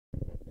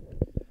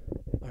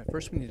All right,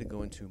 first we need to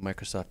go into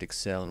Microsoft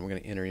Excel and we're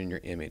going to enter in your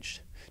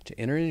image. To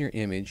enter in your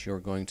image, you're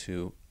going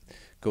to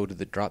go to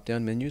the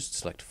drop-down menus,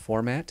 select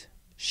Format,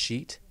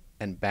 Sheet,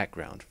 and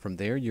Background. From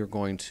there, you're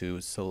going to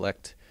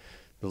select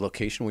the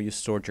location where you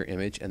stored your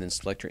image and then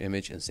select your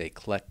image and say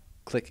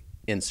click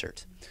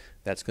Insert.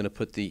 That's going to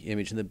put the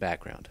image in the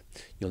background.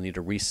 You'll need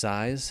to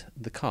resize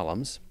the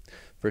columns.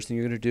 First thing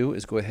you're going to do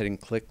is go ahead and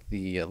click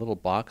the little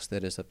box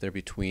that is up there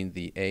between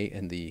the A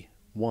and the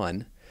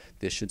 1.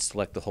 This should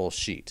select the whole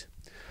sheet.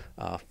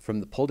 From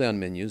the pull-down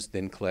menus,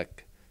 then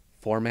click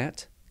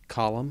Format,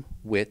 Column,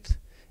 Width,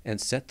 and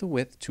set the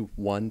width to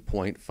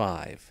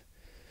 1.5.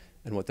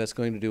 And what that's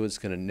going to do is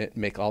going to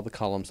make all the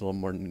columns a little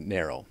more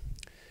narrow.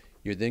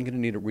 You're then going to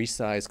need to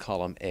resize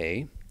column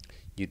A.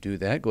 You do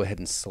that, go ahead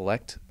and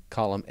select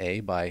column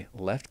A by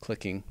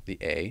left-clicking the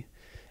A,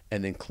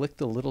 and then click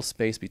the little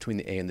space between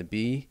the A and the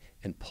B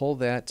and pull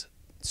that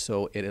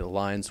so it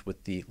aligns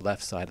with the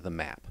left side of the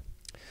map.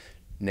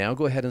 Now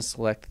go ahead and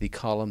select the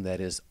column that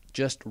is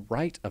just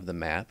right of the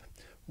map,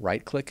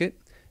 right-click it,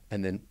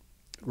 and then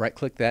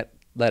right-click that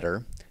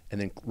letter,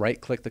 and then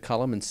right-click the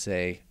column and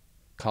say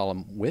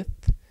column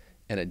width,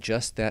 and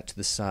adjust that to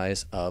the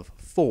size of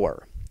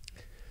 4.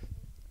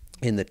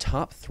 In the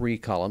top 3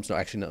 columns, no,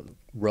 actually no,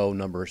 row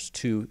numbers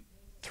 2,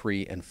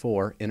 3, and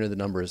 4, enter the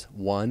numbers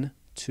 1,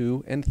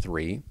 2, and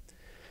 3.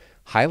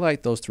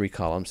 Highlight those 3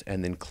 columns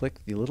and then click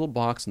the little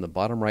box in the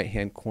bottom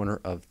right-hand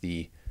corner of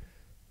the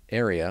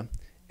area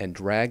and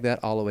drag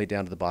that all the way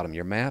down to the bottom of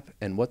your map.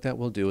 And what that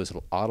will do is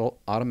it'll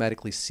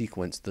automatically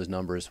sequence those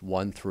numbers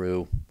 1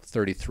 through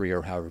 33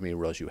 or however many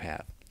rows you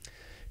have.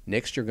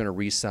 Next, you're going to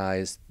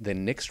resize the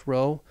next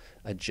row,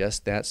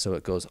 adjust that so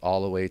it goes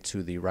all the way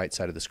to the right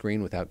side of the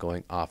screen without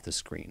going off the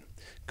screen.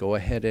 Go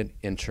ahead and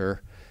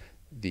enter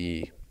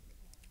the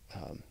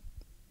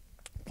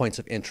points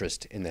of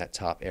interest in that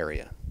top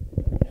area.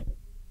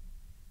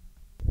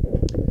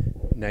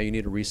 Now you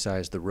need to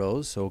resize the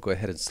rows, so go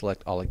ahead and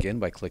select all again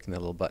by clicking that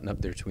little button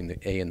up there between the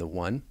A and the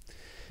 1.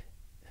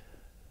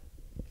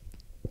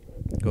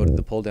 Go to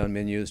the pull-down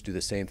menus, do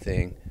the same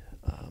thing,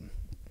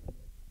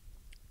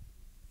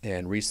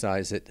 and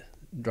resize it.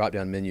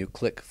 Drop-down menu,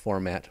 click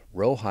Format,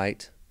 Row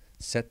Height,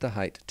 set the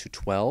height to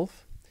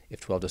 12.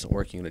 If 12 doesn't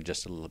work, you can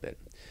adjust it a little bit.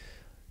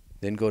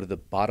 Then go to the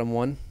bottom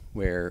one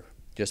where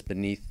just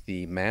beneath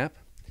the map,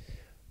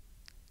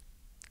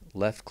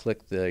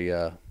 left-click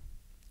the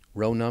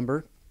row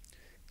number,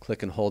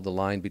 click and hold the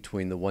line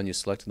between the one you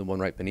select and the one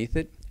right beneath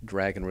it,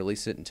 drag and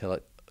release it until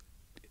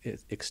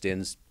it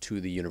extends to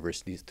the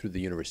university's, through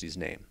the university's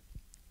name.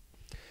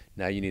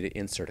 Now you need to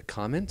insert a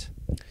comment.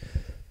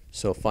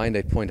 So find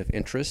a point of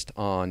interest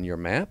on your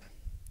map,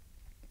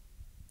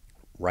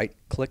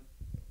 right-click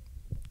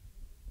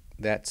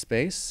that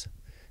space,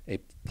 a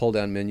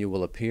pull-down menu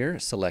will appear,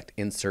 select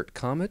Insert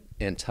Comment,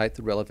 and type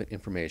the relevant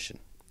information.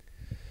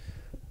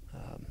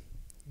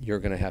 You're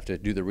going to have to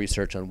do the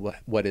research on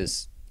what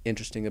is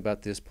interesting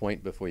about this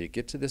point before you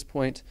get to this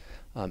point,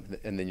 and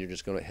then you're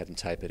just going to go ahead and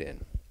type it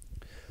in.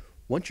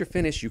 Once you're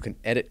finished, you can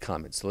edit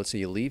comments. So let's say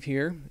you leave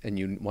here and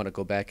you want to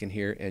go back in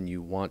here and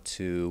you want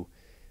to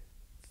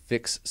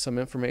fix some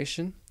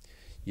information.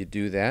 You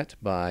do that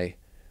by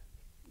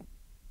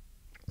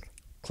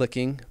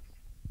clicking,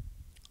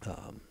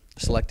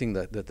 selecting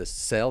the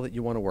cell that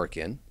you want to work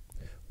in,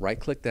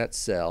 right-click that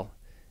cell,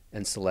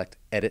 and select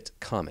Edit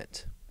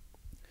Comment.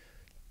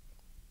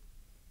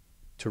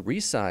 To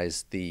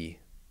resize the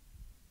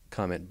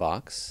comment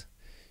box,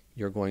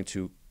 you're going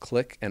to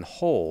click and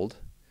hold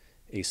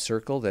a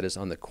circle that is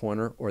on the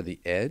corner or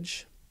the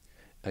edge,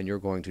 and you're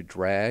going to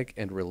drag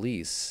and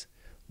release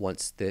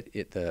once that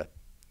the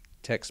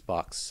text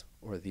box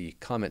or the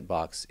comment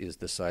box is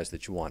the size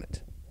that you want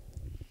it.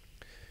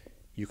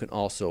 You can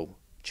also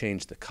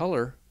change the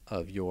color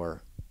of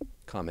your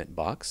comment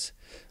box.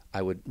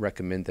 I would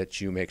recommend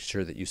that you make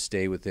sure that you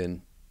stay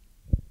within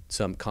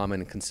some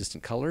common and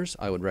consistent colors.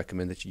 I would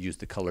recommend that you use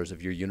the colors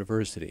of your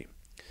university.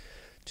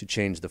 To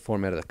change the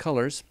format of the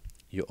colors,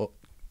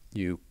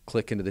 you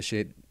click into the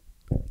shade,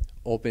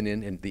 open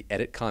in the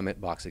edit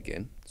comment box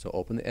again. So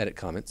open the edit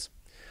comments,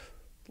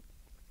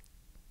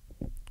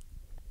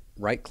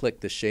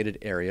 right-click the shaded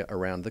area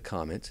around the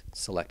comment,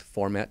 select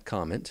Format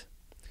Comment,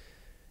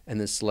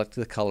 and then select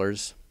the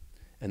Colors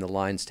and the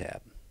Lines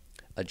tab.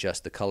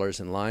 Adjust the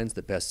colors and lines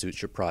that best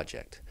suits your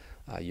project.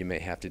 You may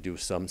have to do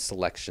some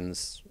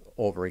selections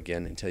over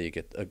again until you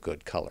get a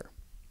good color.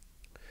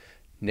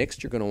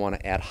 Next, you're going to want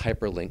to add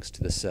hyperlinks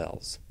to the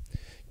cells.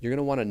 You're going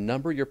to want to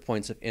number your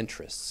points of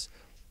interests.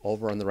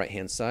 Over on the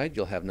right-hand side,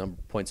 you'll have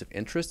points of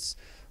interests.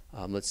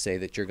 Let's say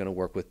that you're going to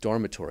work with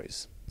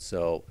dormitories.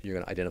 So you're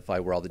going to identify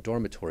where all the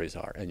dormitories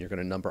are, and you're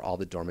going to number all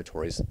the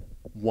dormitories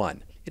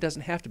 1. It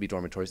doesn't have to be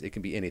dormitories. It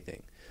can be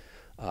anything.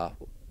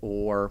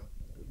 Or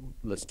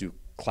let's do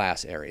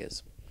class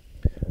areas.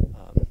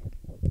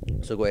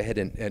 So go ahead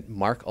and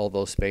mark all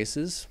those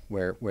spaces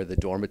where the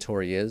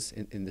dormitory is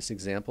in this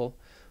example,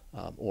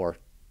 or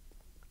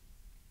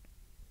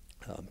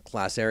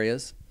class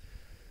areas.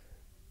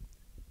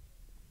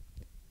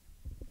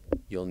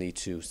 You'll need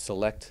to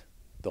select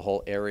the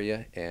whole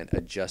area and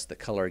adjust the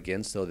color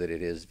again so that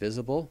it is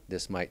visible.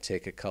 This might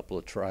take a couple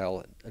of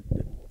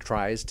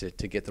tries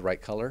to get the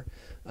right color.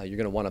 You're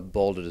going to want to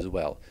bold it as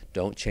well.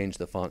 Don't change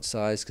the font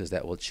size because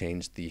that will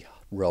change the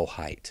row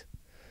height.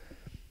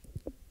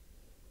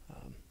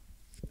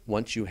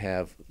 Once you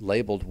have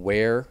labeled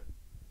where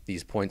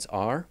these points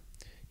are,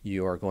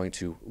 you are going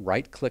to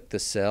right-click the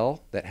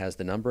cell that has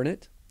the number in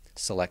it,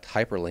 select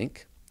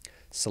Hyperlink,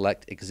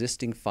 select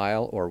Existing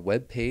File or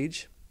Web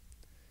Page,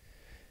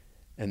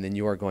 and then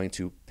you are going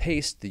to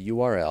paste the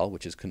URL,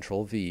 which is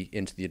Control-V,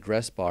 into the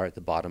address bar at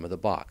the bottom of the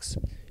box.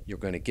 You're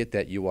going to get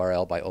that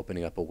URL by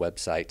opening up a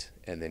website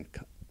and then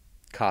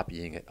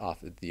copying it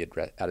off of the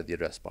out of the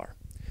address bar.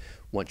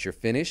 Once you're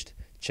finished,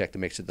 check to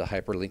make sure the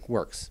hyperlink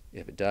works.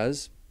 If it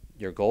does,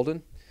 you're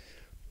golden.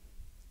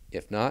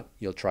 If not,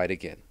 you'll try it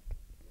again.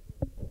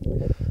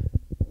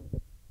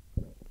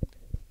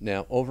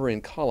 Now, over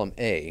in column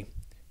A,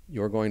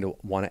 you're going to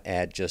want to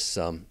add just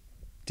some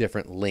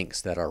different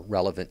links that are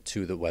relevant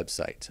to the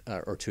website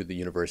or to the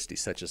university,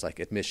 such as like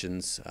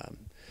admissions,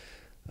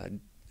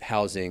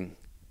 housing,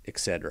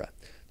 etc.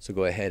 So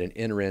go ahead and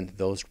enter in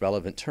those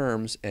relevant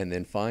terms and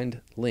then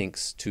find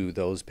links to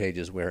those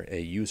pages where a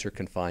user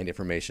can find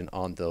information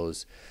on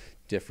those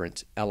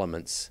different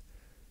elements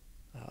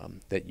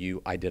that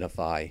you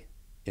identify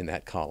in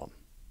that column.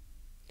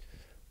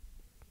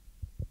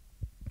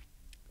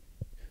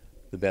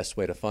 The best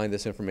way to find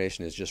this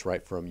information is just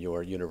right from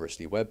your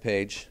university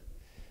webpage,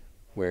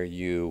 where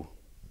you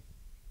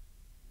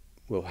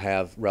will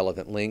have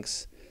relevant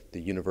links. The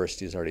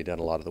university has already done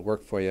a lot of the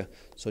work for you.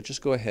 So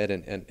just go ahead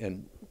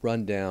and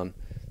run down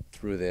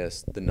through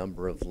this the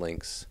number of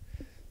links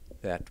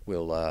that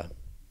will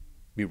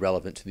be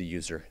relevant to the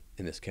user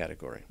in this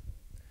category.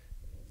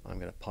 I'm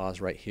going to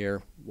pause right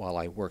here while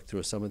I work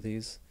through some of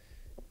these,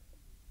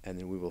 and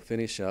then we will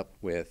finish up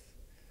with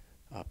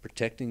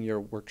protecting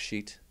your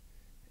worksheet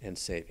and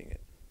saving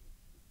it.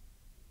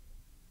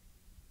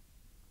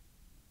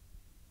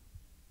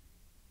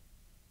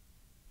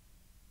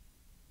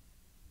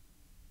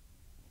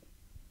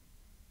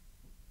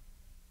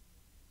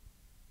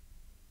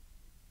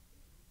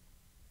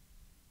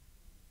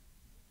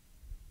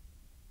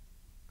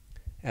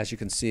 As you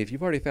can see, if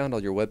you've already found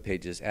all your web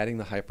pages, adding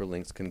the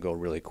hyperlinks can go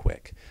really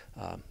quick.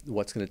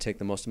 What's going to take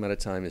the most amount of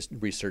time is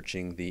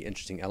researching the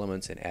interesting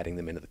elements and adding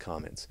them into the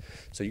comments.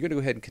 So you're going to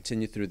go ahead and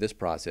continue through this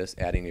process,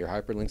 adding your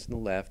hyperlinks on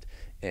the left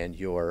and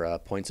your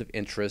points of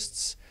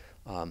interests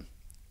on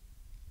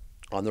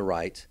the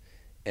right,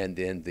 and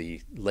then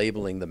the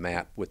labeling the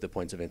map with the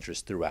points of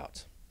interest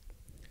throughout.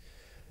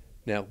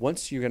 Now,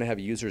 once you're going to have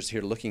users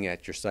here looking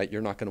at your site,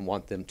 you're not going to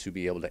want them to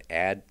be able to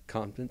add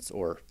contents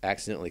or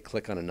accidentally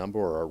click on a number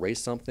or erase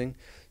something.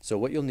 So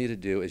what you'll need to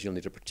do is you'll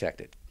need to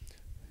protect it.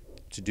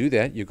 To do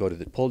that, you go to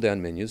the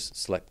pull-down menus,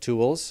 select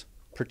Tools,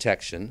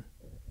 Protection,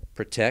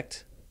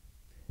 Protect,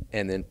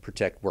 and then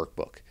Protect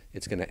Workbook.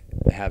 It's going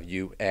to have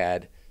you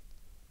add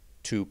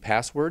 2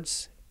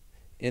 passwords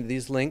into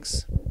these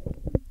links,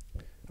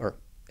 or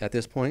at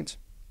this point.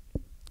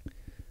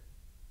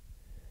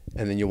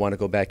 And then you want to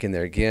go back in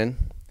there again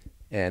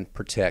and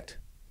protect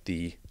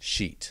the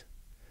sheet.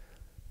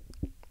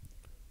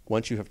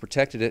 Once you have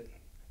protected it,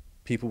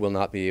 people will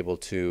not be able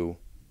to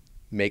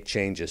make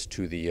changes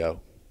to the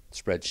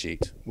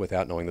spreadsheet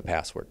without knowing the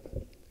password.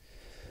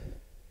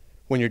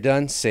 When you're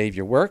done, save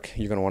your work.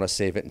 You're going to want to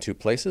save it in 2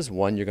 places.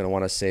 One, you're going to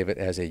want to save it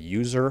as a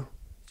user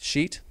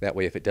sheet. That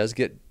way, if it does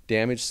get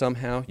damaged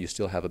somehow, you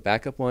still have a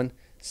backup one.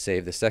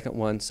 Save the second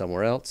one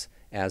somewhere else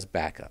as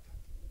backup.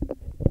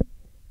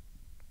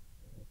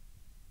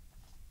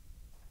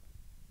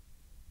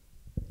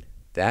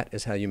 That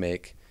is how you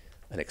make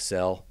an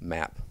Excel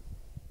map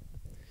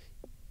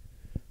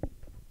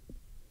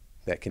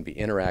that can be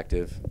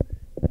interactive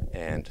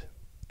and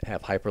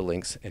have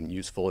hyperlinks and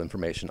useful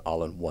information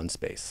all in one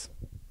space.